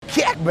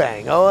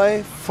Mukbang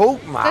ơi, Phúc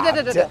mà.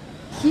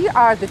 Here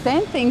are the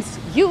 10 things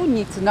you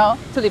need to know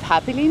to live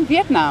happily in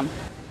Vietnam.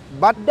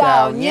 Bắt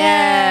đầu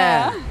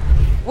nha.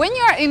 When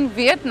you are in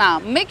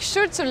Vietnam, make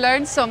sure to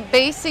learn some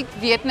basic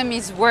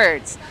Vietnamese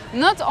words.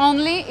 Not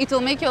only it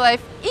will make your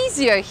life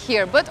easier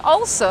here, but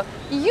also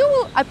you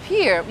will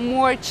appear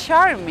more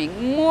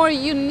charming, more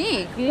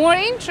unique, more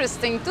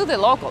interesting to the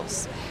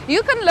locals.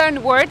 You can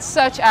learn words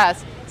such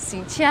as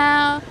xin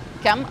chào,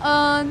 cảm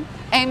ơn,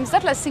 em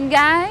rất là xinh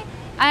gái,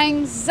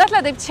 anh rất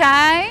là đẹp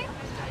trai.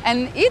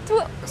 And it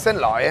will... Xin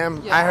lỗi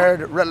em, Yeah. I heard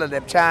rất là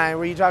đẹp trai.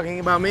 Were you talking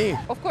about me?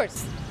 Of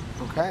course.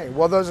 Okay,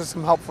 well those are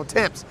some helpful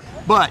tips.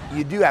 But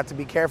you do have to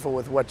be careful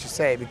with what you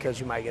say because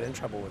you might get in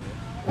trouble with it.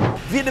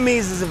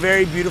 Vietnamese is a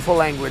very beautiful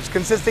language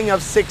consisting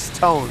of 6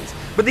 tones.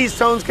 But these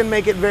tones can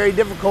make it very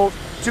difficult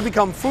to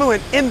become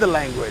fluent in the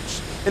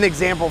language. An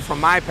example from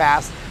my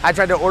past, I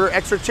tried to order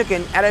extra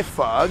chicken at a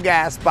pho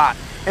gas spot.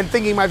 And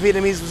thinking my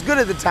Vietnamese was good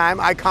at the time,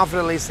 I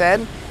confidently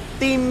said,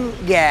 Tim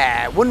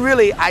gà, when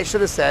really I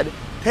should have said,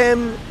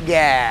 Tim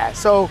gà.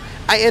 So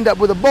I end up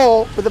with a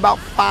bowl with about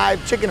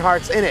 5 chicken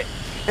hearts in it.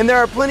 And there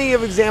are plenty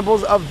of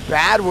examples of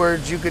bad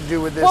words you could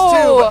do with this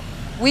too.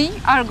 We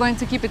are going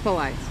to keep it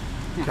polite.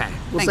 Okay,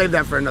 we'll save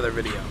that for another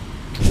video.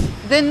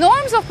 The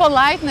norms of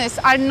politeness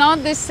are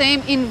not the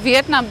same in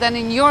Vietnam than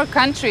in your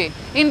country.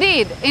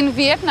 Indeed, in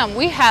Vietnam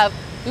we have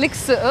lịch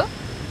sự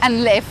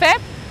and lễ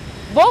phép.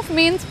 Both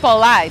means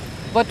polite,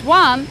 but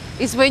one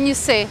is when you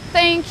say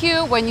thank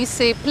you, when you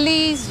say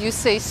please, you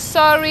say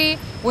sorry,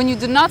 when you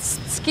do not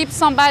skip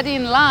somebody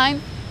in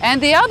line,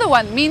 and the other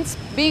one means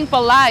being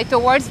polite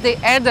towards the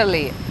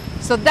elderly.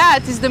 So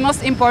that is the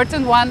most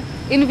important one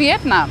in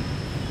Vietnam.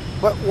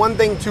 But one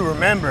thing to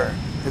remember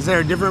is there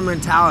are different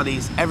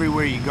mentalities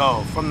everywhere you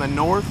go, from the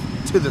north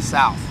to the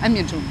south. And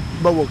Miền Trung.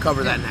 But we'll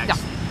cover that next.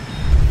 Yeah.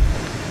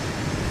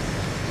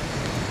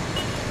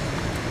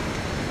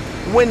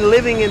 When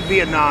living in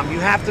Vietnam, you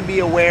have to be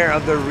aware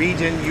of the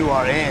region you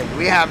are in.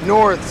 We have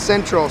north,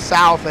 central,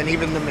 south, and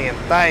even the Miền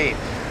Tây.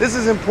 This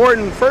is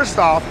important, first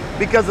off,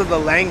 because of the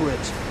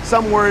language.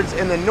 Some words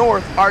in the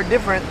north are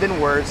different than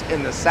words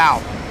in the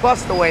south,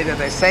 plus the way that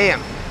they say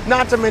them.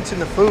 Not to mention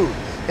the food.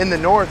 In the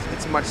north,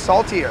 it's much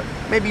saltier.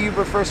 Maybe you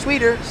prefer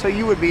sweeter, so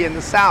you would be in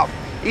the south.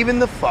 Even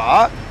the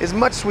pho is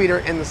much sweeter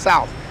in the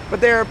south. But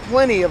there are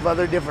plenty of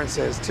other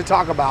differences to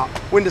talk about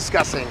when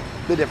discussing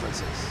the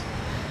differences.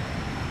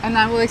 And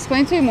I will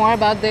explain to you more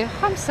about the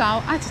Hom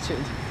Sao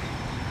attitude.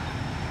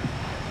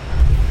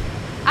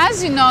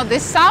 As you know, the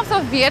south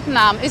of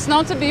Vietnam is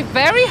known to be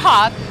very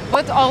hot,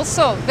 but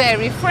also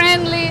very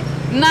friendly,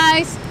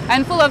 nice,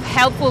 and full of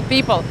helpful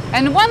people.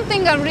 And one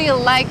thing I really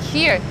like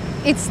here,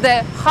 it's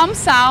the Hom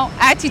Sao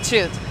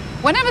attitude.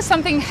 Whenever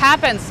something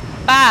happens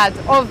bad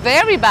or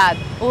very bad,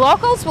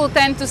 locals will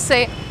tend to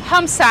say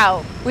Hom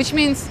Sao, which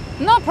means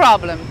no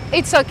problem,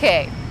 it's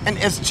okay. And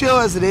as chill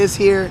as it is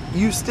here,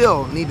 you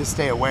still need to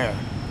stay aware.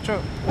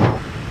 True.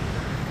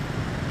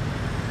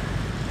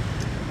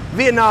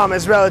 Vietnam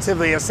is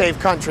relatively a safe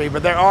country,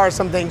 but there are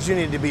some things you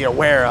need to be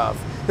aware of.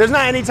 There's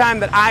not any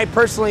time that I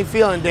personally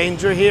feel in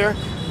danger here,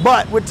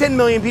 but with 10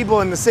 million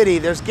people in the city,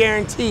 there's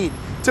guaranteed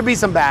to be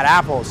some bad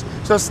apples.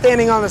 So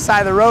standing on the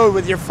side of the road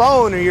with your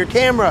phone or your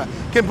camera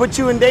can put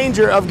you in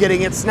danger of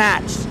getting it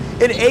snatched.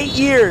 In 8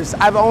 years,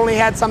 I've only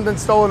had something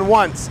stolen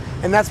once,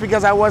 and that's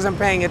because I wasn't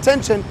paying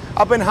attention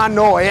up in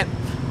Hanoi.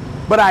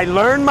 But I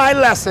learned my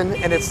lesson,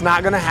 and it's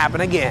not gonna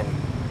happen again.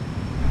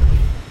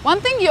 One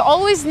thing you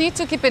always need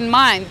to keep in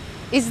mind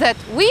is that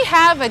we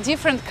have a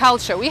different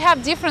culture, we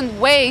have different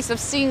ways of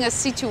seeing a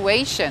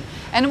situation.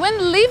 And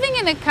when living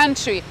in a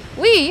country,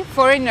 we,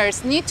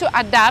 foreigners, need to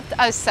adapt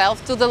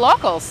ourselves to the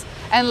locals.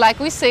 And like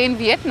we say in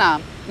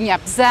Vietnam,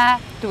 nhập gia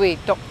tùy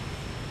tục.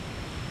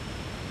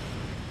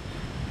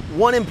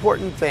 One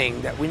important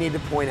thing that we need to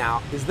point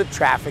out is the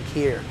traffic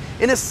here.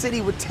 In a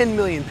city with 10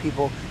 million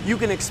people, you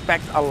can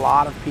expect a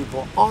lot of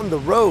people on the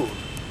road.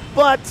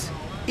 But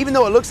even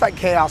though it looks like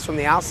chaos from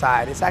the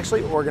outside, it's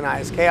actually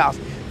organized chaos.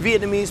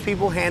 Vietnamese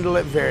people handle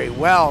it very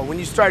well. When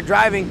you start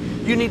driving,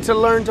 you need to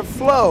learn to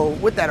flow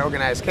with that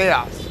organized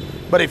chaos.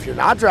 But if you're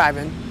not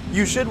driving,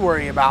 you should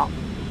worry about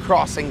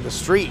crossing the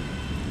street.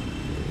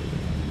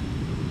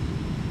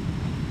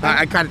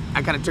 I kind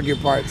of took your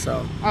part,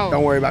 so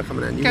don't worry about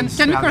coming in.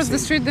 Can you cross the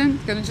street then?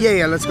 Can you just...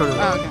 Yeah, let's go to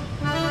that. Okay.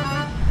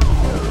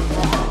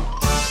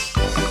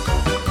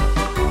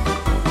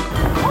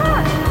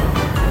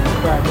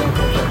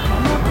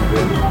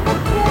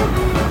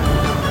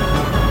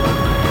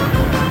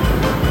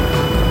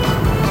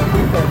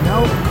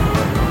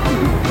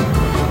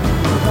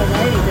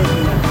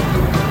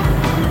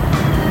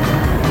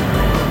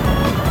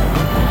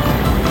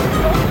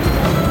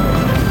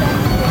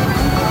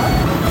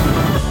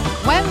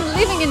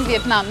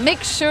 Vietnam,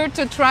 make sure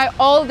to try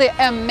all the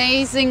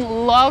amazing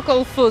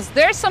local foods.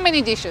 There are so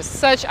many dishes,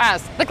 such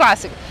as the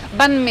classic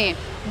banh mi,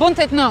 bún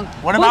thịt nướng.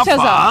 What about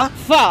phở?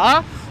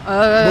 Phở.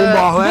 Bún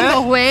bò Huế. Bún bò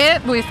Huế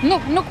with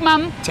nước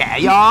mắm. Chả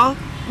giò.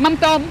 Mắm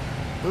tôm.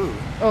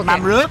 Okay.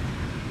 Mắm ruốc.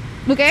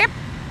 Nước ép.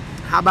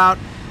 How about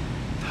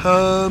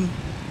thơm?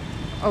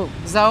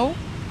 Dấu.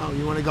 Oh,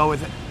 you want to go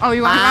with it? Oh,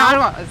 you want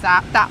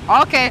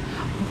okay.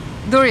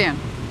 Durian.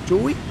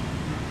 Chewy?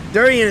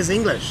 Durian is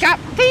English.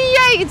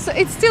 Yay,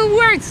 it still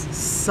works.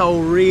 So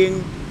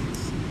ring.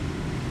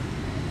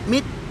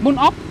 Meat. Bun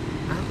op.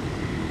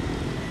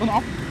 Bun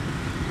op.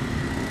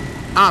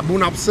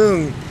 Bun op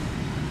sung.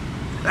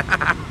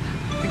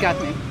 You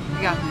got me.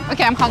 You got me.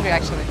 Okay, I'm hungry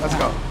actually. Let's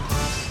go.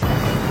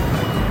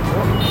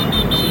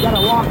 You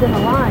gotta walk in the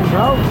line,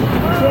 bro. You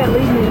can't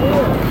leave me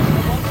here.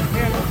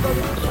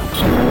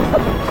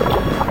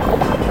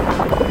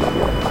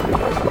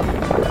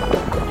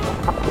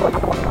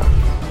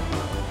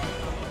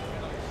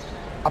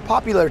 A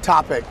popular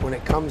topic when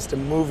it comes to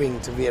moving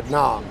to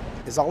Vietnam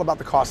is all about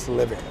the cost of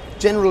living.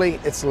 Generally,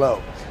 it's low.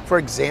 For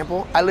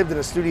example, I lived in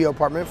a studio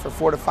apartment for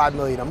 $4 to $5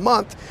 million a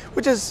month,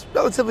 which is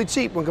relatively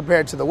cheap when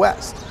compared to the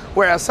West.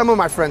 Whereas some of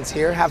my friends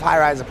here have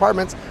high-rise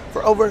apartments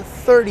for over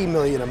 $30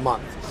 million a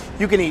month.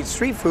 You can eat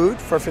street food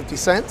for 50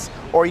 cents,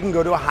 or you can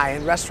go to a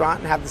high-end restaurant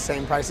and have the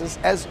same prices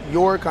as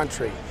your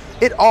country.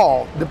 It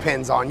all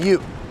depends on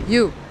you.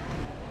 You.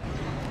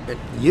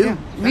 You?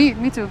 Yeah.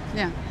 Me too.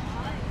 Yeah.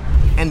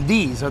 And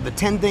these are the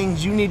 10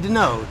 things you need to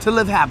know to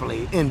live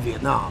happily in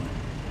Vietnam.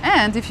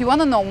 And if you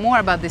want to know more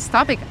about this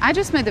topic, I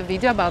just made a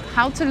video about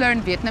how to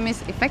learn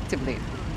Vietnamese effectively.